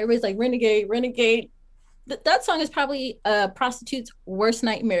popular song. Everybody's like, renegade, renegade. That song is probably a prostitute's worst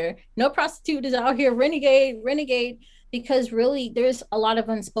nightmare. No prostitute is out here renegade, renegade, because really there's a lot of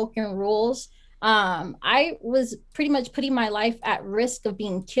unspoken rules. I was pretty much putting my life at risk of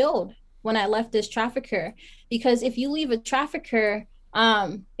being killed when I left this trafficker, because if you leave a trafficker,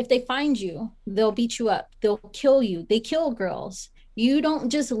 if they find you, they'll beat you up, they'll kill you. They kill girls. You don't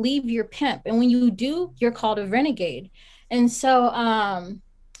just leave your pimp, and when you do, you're called a renegade. And so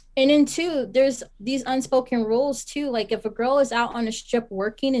and then too, there's these unspoken rules too. Like, if a girl is out on a strip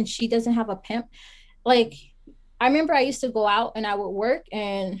working and she doesn't have a pimp, like, I remember I used to go out and I would work,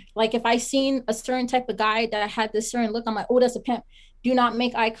 and like, if I seen a certain type of guy that had this certain look, I'm like, oh, that's a pimp. Do not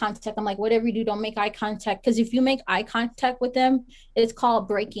make eye contact. I'm like, whatever you do, don't make eye contact, because if you make eye contact with them, it's called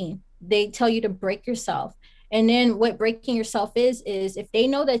breaking. They tell you to break yourself. And then what breaking yourself is if they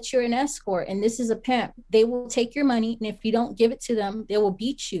know that you're an escort and this is a pimp, they will take your money, and if you don't give it to them, they will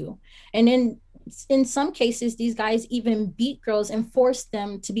beat you. And then in some cases, these guys even beat girls and force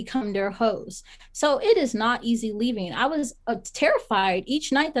them to become their hoes. So it is not easy leaving. I was terrified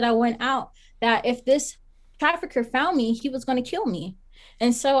each night that I went out, that if this trafficker found me, he was going to kill me.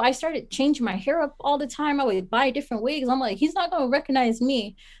 And so I started changing my hair up all the time. I would buy different wigs. I'm like, he's not going to recognize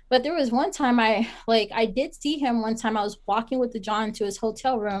me. But there was one time I did see him one time. I was walking with the John to his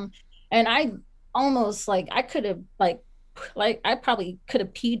hotel room, and I almost, like, I could have, like I probably could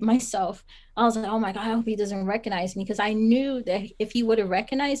have peed myself. I was like, oh my God, I hope he doesn't recognize me, because I knew that if he would have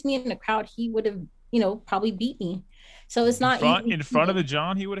recognized me in the crowd, he would have, probably beat me. So it's not easy. In front of the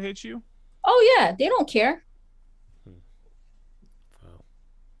John, he would have hit you. Oh yeah, they don't care. Wow.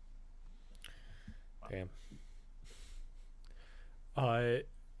 Damn. Uh,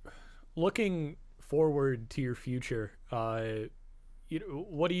 Looking forward to your future,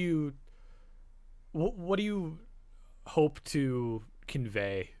 what do you hope to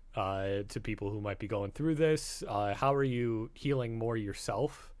convey to people who might be going through this? How are you healing more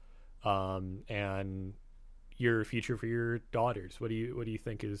yourself, and your future for your daughters? What do you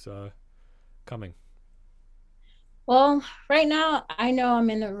think is coming? Well, right now I know I'm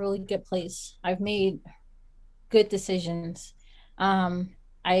in a really good place. I've made good decisions. Um,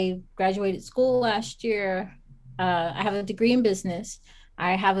 I graduated school last year. I have a degree in business.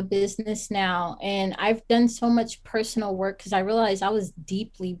 I have a business now, and I've done so much personal work because I realized I was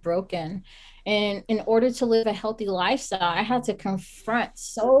deeply broken. And in order to live a healthy lifestyle, I had to confront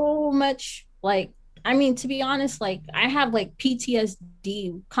so much. Like, I mean, to be honest, like, I have like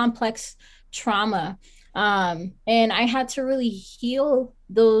PTSD, complex trauma, and I had to really heal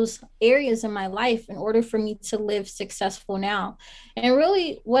those areas in my life in order for me to live successful now. And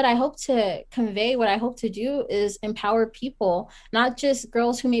really, what I hope to convey, what I hope to do is empower people, not just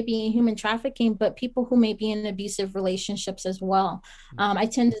girls who may be in human trafficking, but people who may be in abusive relationships as well. I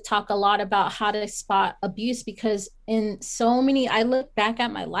tend to talk a lot about how to spot abuse, because in so many, I look back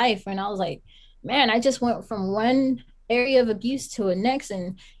at my life and I was like, man, I just went from one area of abuse to a next.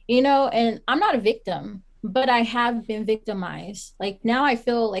 And, and I'm not a victim, but I have been victimized. Like, now I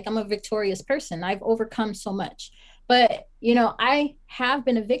feel like I'm a victorious person. I've overcome so much. But, I have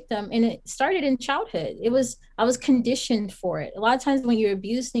been a victim, and it started in childhood. I was conditioned for it. A lot of times when you're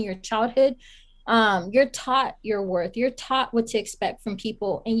abused in your childhood, you're taught your worth, you're taught what to expect from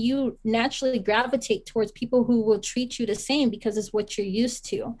people, and you naturally gravitate towards people who will treat you the same because it's what you're used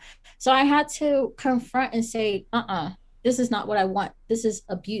to. So I had to confront and say, this is not what I want. This is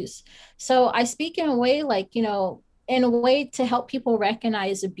abuse. So I speak in a way, like, in a way to help people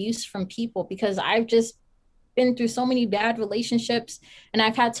recognize abuse from people, because I've just been through so many bad relationships, and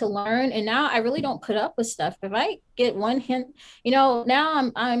I've had to learn. And now I really don't put up with stuff. If I get one hint, now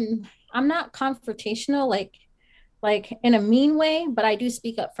I'm not confrontational, like in a mean way, but I do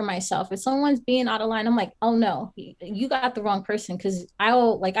speak up for myself. If someone's being out of line, I'm like, oh no, you got the wrong person. Cause I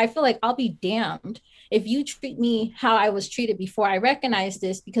feel like I'll be damned if you treat me how I was treated before. I recognize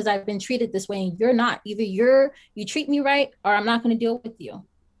this because I've been treated this way, and you're not. Either you treat me right, or I'm not going to deal with you.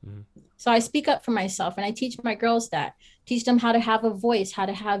 Mm-hmm. So I speak up for myself, and I teach my girls that. teach them how to have a voice, how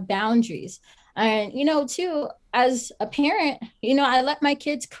to have boundaries. And, too, as a parent, I let my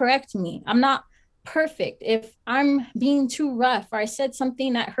kids correct me. I'm not perfect. If I'm being too rough or I said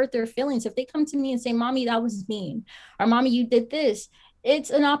something that hurt their feelings, if they come to me and say, Mommy, that was mean, or Mommy, you did this,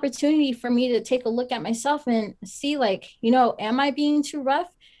 it's an opportunity for me to take a look at myself and see, like, am I being too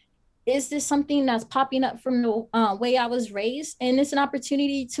rough? Is this something that's popping up from the way I was raised? And it's an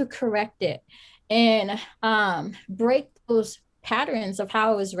opportunity to correct it and break those patterns of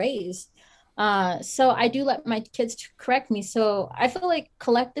how I was raised. So I do let my kids correct me. So I feel like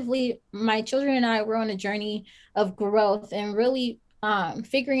collectively, my children and I were on a journey of growth and really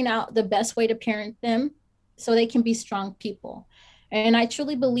figuring out the best way to parent them so they can be strong people. And I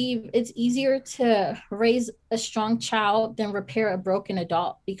truly believe it's easier to raise a strong child than repair a broken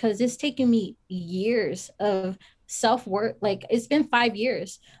adult, because it's taken me years of self-work. Like, it's been 5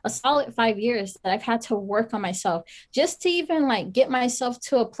 years, a solid 5 years, that I've had to work on myself just to even like get myself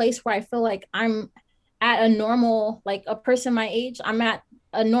to a place where I feel like I'm at a normal, like a person my age, I'm at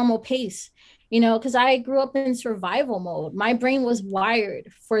a normal pace, because I grew up in survival mode. My brain was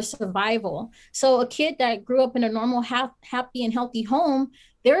wired for survival. So a kid that grew up in a normal, happy and healthy home,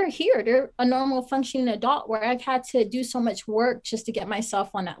 they're here. They're a normal functioning adult, where I've had to do so much work just to get myself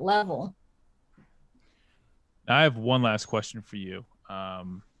on that level. I have one last question for you.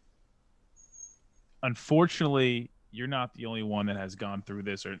 Unfortunately, you're not the only one that has gone through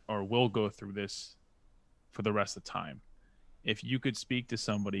this or will go through this for the rest of the time. If you could speak to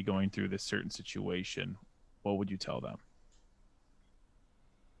somebody going through this certain situation, what would you tell them?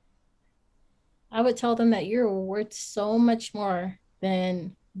 I would tell them that you're worth so much more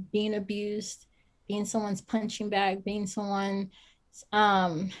than being abused, being someone's punching bag, being someone's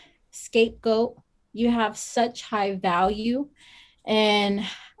um, scapegoat. You have such high value. And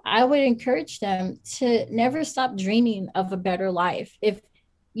I would encourage them to never stop dreaming of a better life. If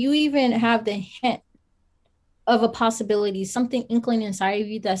you even have the hint of a possibility, something inkling inside of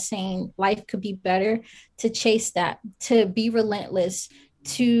you that's saying life could be better, to chase that, to be relentless,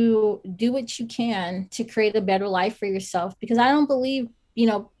 to do what you can to create a better life for yourself. Because I don't believe,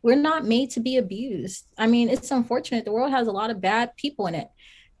 we're not made to be abused. I mean, it's unfortunate. The world has a lot of bad people in it.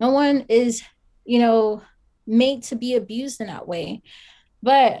 No one is, you know, made to be abused in that way.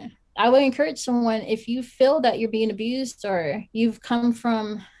 But I would encourage someone, if you feel that you're being abused or you've come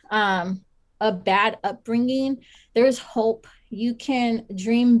from a bad upbringing, there's hope. You can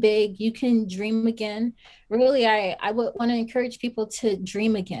dream big. You can dream again. Really, I would want to encourage people to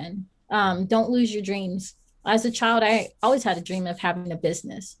dream again. Don't lose your dreams. As a child, I always had a dream of having a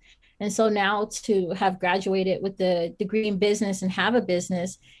business. And so now to have graduated with the degree in business and have a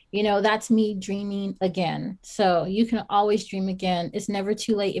business, that's me dreaming again. So you can always dream again. It's never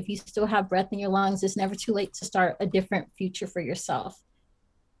too late. If you still have breath in your lungs, it's never too late to start a different future for yourself.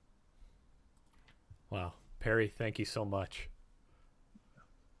 Wow. Pari, thank you so much.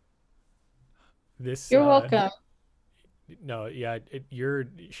 This You're welcome. no, yeah, you're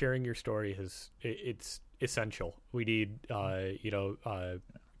sharing your story it's essential. We need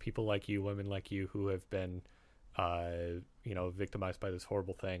people like you, women like you, who have been victimized by this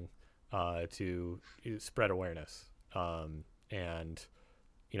horrible thing, to spread awareness. And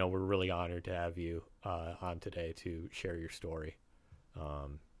we're really honored to have you on today to share your story.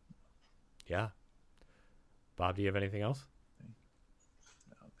 Yeah. Bob, do you have anything else?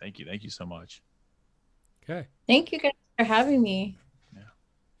 Thank you so much. Okay. Thank you guys for having me.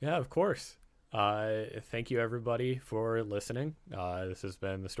 Yeah, of course. Thank you, everybody, for listening. This has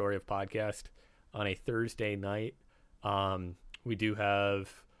been the Story of Podcast on a Thursday night. We do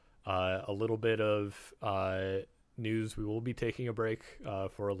have a little bit of news. We will be taking a break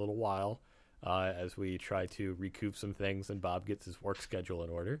for a little while as we try to recoup some things and Bob gets his work schedule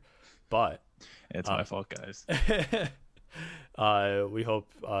in order. But it's my fault, guys. We hope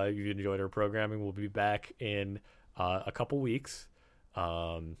you enjoyed our programming. We'll be back in a couple weeks.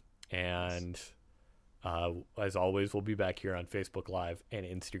 And as always, we'll be back here on Facebook Live and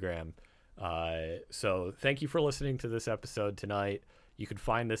Instagram. So thank you for listening to this episode tonight. You can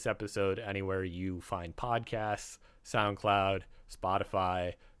find this episode anywhere you find podcasts: SoundCloud,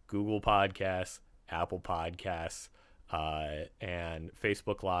 Spotify, Google Podcasts, Apple Podcasts, and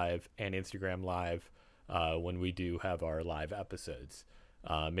Facebook Live and Instagram Live when we do have our live episodes.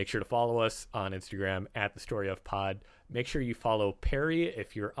 Make sure to follow us on Instagram at The Story of Pod. Make sure you follow Pari.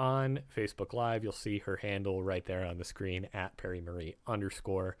 If you're on Facebook Live, you'll see her handle right there on the screen at ParryMarie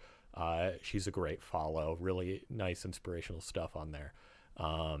 _. She's a great follow. Really nice, inspirational stuff on there.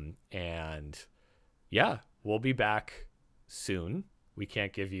 And yeah, we'll be back soon. We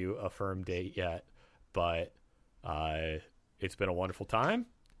can't give you a firm date yet, but It's been a wonderful time.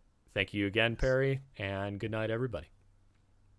 Thank you again, Pari, and good night, everybody.